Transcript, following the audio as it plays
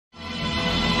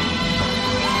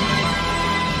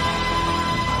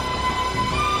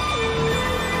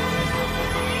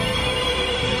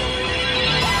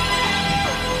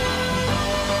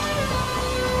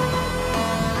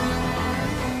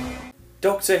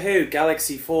Doctor Who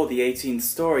Galaxy 4, the 18th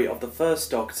story of the First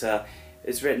Doctor,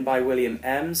 is written by William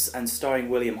Ems and starring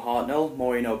William Hartnell,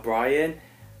 Maureen O'Brien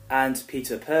and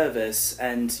Peter Purves.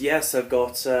 And yes, I've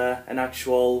got an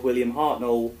actual William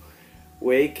Hartnell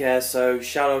wig, so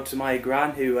shout out to my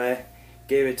gran who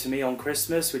gave it to me on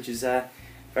Christmas, which is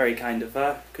very kind of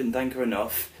her, couldn't thank her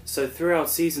enough. So throughout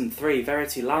season 3,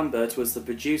 Verity Lambert was the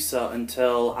producer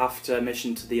until after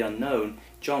Mission to the Unknown.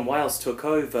 John Wiles took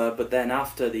over, but then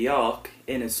after the arc,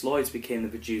 Innes Lloyd became the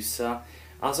producer.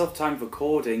 As of time of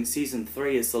recording, season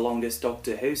 3 is the longest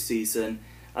Doctor Who season,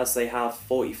 as they have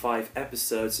 45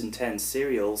 episodes and 10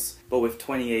 serials, but with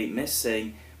 28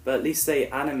 missing. But at least they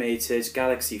animated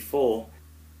Galaxy 4.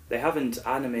 They haven't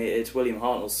animated William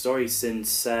Hartnell's story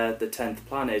since The 10th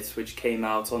Planet, which came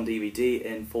out on DVD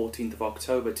in 14th of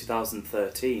October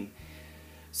 2013.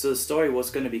 So the story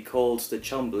was going to be called The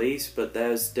Chumblies, but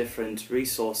there's different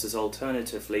resources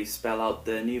alternatively spell out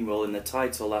the numeral in the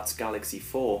title, that's Galaxy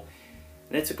 4.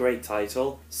 And it's a great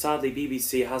title. Sadly,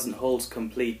 BBC hasn't held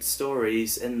complete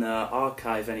stories in the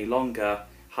archive any longer.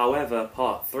 However,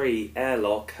 Part 3,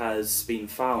 Airlock, has been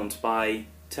found by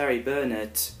Terry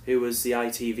Burnett, who was the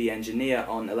ITV engineer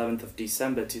on 11th of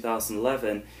December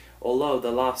 2011, although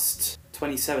the last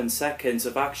 27 seconds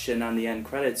of action and the end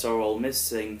credits are all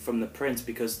missing from the print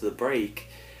because of the break.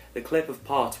 The clip of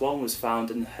Part 1 was found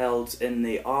and held in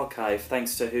the archive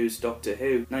thanks to Who's Doctor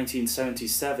Who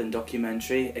 1977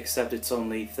 documentary, except it's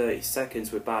only 30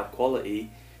 seconds with bad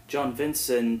quality. John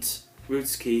Vincent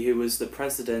Rutsky, who was the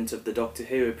president of the Doctor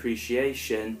Who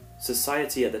Appreciation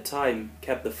Society at the time,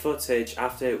 kept the footage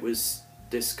after it was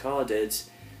discarded.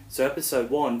 So episode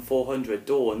 1, 400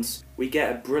 Dawns, we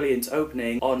get a brilliant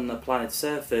opening on the planet's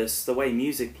surface, the way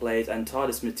music played and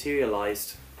TARDIS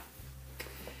materialised.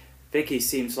 Vicky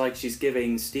seems like she's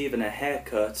giving Stephen a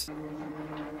haircut.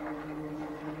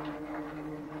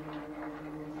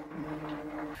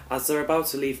 As they're about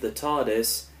to leave the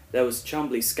TARDIS, there was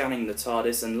Chumbly scanning the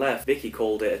TARDIS and left. Vicky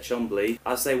called it a Chumbly.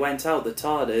 As they went out the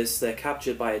TARDIS, they're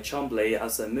captured by a Chumbly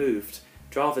as they moved.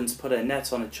 Dravins put a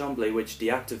net on a Chumbly which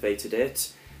deactivated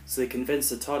it, so they convinced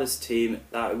the TARDIS team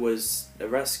that it was a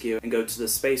rescue and go to the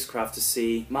spacecraft to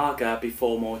see Marga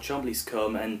before more Chumblies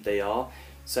come, and they are.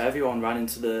 So everyone ran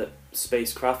into the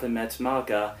spacecraft and met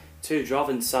Marga. Two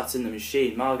Dravins sat in the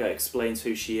machine. Marga explains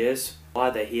who she is, why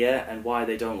they're here, and why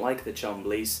they don't like the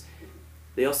Chumblies.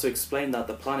 They also explained that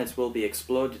the planet will be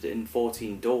exploded in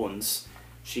 14 Dawns.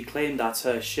 She claimed that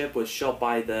her ship was shot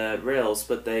by the rails,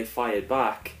 but they fired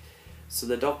back. So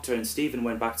the Doctor and Stephen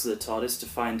went back to the TARDIS to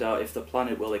find out if the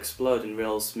planet will explode and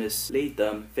rails mislead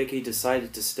them. Vicky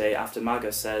decided to stay after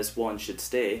Marga says one should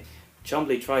stay.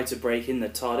 Chumbly tried to break in the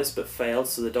TARDIS but failed,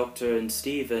 so the Doctor and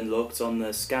Stephen looked on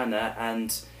the scanner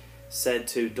and said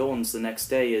 2 Dawns the next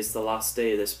day is the last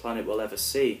day this planet will ever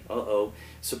see.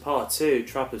 So part 2,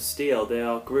 Trap of Steel, they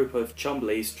are a group of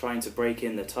Chumblies trying to break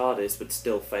in the TARDIS but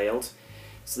still failed.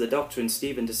 So the Doctor and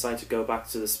Stephen decide to go back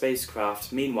to the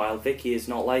spacecraft. Meanwhile, Vicky is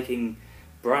not liking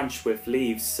branch with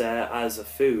leaves as a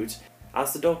food.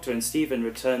 As the Doctor and Stephen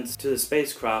returned to the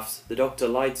spacecraft, the Doctor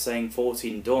lied saying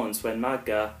 14 Dawns. When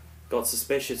Marga got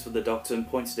suspicious with the Doctor and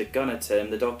pointed a gun at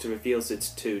him, the Doctor reveals it's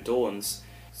 2 Dawns.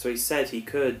 So he said he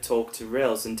could talk to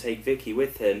Rails and take Vicky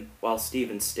with him while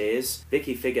Stephen stays.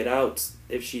 Vicky figured out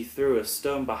if she threw a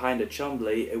stone behind a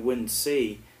Chumbly it wouldn't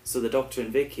see, so the Doctor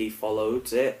and Vicky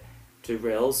followed it to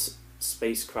Rails'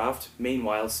 spacecraft.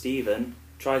 Meanwhile, Stephen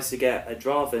tries to get a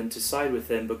Dravin to side with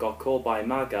him but got caught by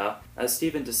Marga. As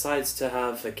Stephen decides to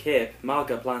have a kip,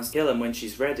 Marga plans to kill him when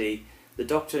she's ready. The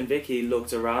Doctor and Vicky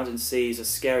looked around and sees a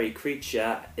scary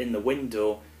creature in the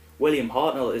window. William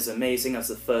Hartnell is amazing as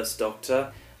the First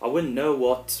Doctor. I wouldn't know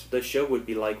what the show would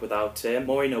be like without him.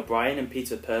 Maureen O'Brien and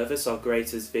Peter Purves are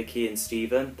great as Vicky and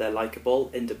Stephen. They're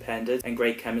likeable, independent, and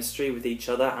great chemistry with each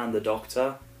other and the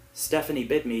Doctor. Stephanie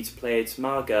Bidmead played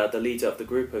Marga, the leader of the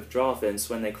group of Dravins,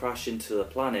 when they crash into the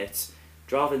planet.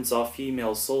 Dravins are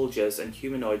female soldiers and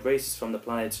humanoid races from the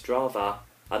planet Drava.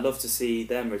 I'd love to see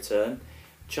them return.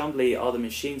 Chumbly are the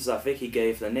machines that Vicky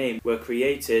gave the name, were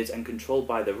created and controlled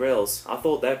by the Rills. I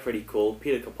thought they're pretty cool.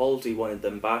 Peter Capaldi wanted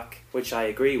them back, which I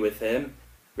agree with him.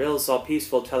 Rills are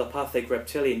peaceful telepathic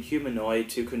reptilian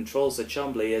humanoid who controls the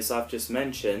Chumbly, as I've just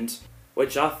mentioned,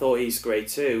 which I thought he's great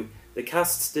too. The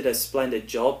casts did a splendid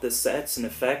job. The sets and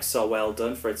effects are well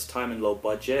done for its time and low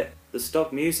budget. The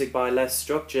stock music by Les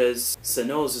Structures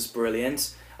Sonors is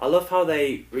brilliant. I love how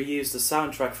they reused the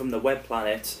soundtrack from the Web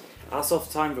Planet. As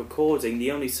of time of recording,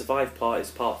 the only survived part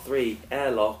is part 3,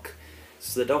 Airlock.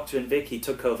 So the Doctor and Vicky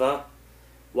took over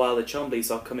while the Chumblies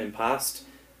are coming past.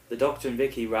 The Doctor and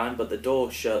Vicky ran, but the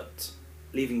door shut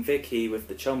leaving Vicky with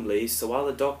the Chumblies. So while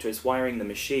the Doctor is wiring the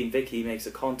machine, Vicky makes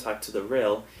a contact to the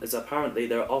Rill, as apparently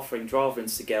they're offering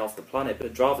Dravins to get off the planet,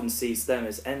 but Dravin sees them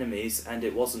as enemies, and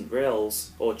it wasn't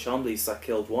Rills or Chumblies that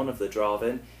killed one of the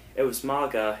Dravin. It was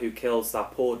Marga who kills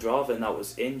that poor Dravin that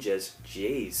was injured.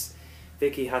 Jeez.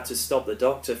 Vicky had to stop the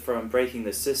Doctor from breaking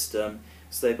the system,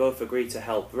 so they both agreed to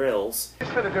help Rills.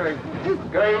 What's for the doing?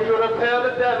 Going to repair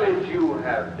the damage you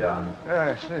have done.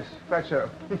 Yes, quite so.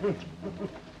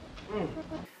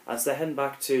 As they head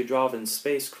back to Dravin's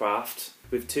spacecraft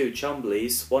with two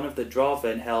Chumblies, one of the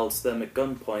Dravin held them at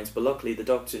gunpoint, but luckily the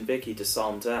Doctor and Vicky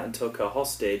disarmed her and took her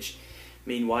hostage.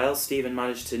 Meanwhile, Stephen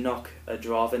managed to knock a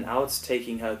Dravin out,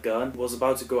 taking her gun, was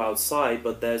about to go outside,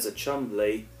 but there's a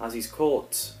Chumbly. As he's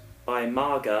caught by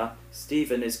Marga,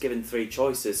 Stephen is given three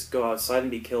choices: go outside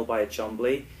and be killed by a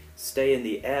Chumbly, stay in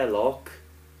the airlock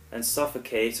and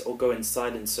suffocate, or go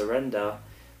inside and surrender.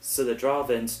 So the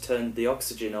Dravins turned the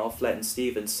oxygen off, letting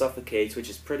Stephen suffocate, which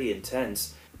is pretty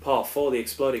intense. Part 4, the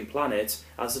exploding planet.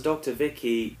 As the Doctor,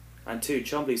 Vicky and two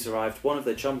Chumblies arrived, one of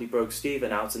the Chumbly broke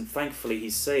Stephen out, and thankfully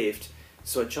he's saved.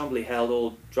 So a Chumbly held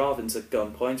all Dravins at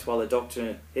gunpoint, while the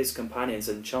Doctor, his companions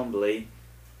and Chumbly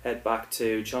head back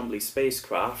to Chumbly's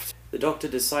spacecraft. The Doctor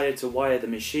decided to wire the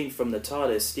machine from the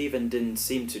TARDIS. Stephen didn't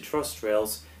seem to trust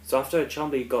Rills, so after a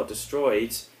Chumbly got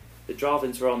destroyed, the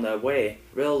Dravins were on their way.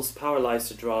 Rills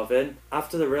paralysed a Dravin.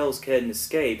 After the Rills can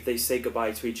escape, they say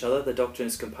goodbye to each other. The Doctor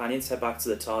and his companions head back to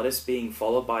the TARDIS, being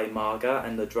followed by Marga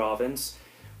and the Dravins.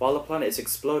 While the planet is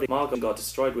exploding, Marga got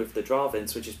destroyed with the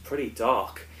Dravins, which is pretty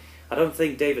dark. I don't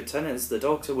think David Tennant as the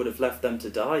Doctor would have left them to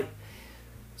die.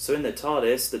 So in the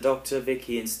TARDIS, the Doctor,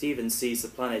 Vicky and Stephen sees the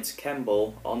planet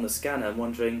Kemble on the scanner,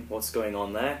 wondering what's going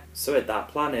on there. So at that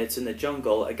planet, in the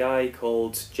jungle, a guy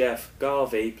called Jeff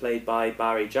Garvey, played by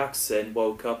Barry Jackson,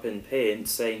 woke up in pain,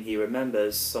 saying he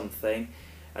remembers something,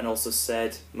 and also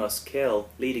said, must kill,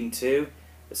 leading to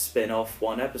a spin-off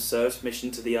one episode, Mission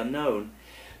to the Unknown.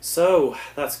 So,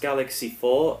 that's Galaxy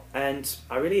 4, and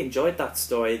I really enjoyed that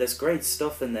story. There's great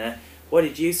stuff in there. What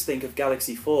did you think of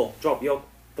Galaxy 4? Drop your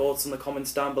thoughts in the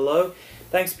comments down below.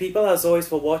 Thanks people as always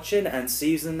for watching, and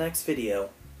see you in the next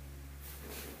video.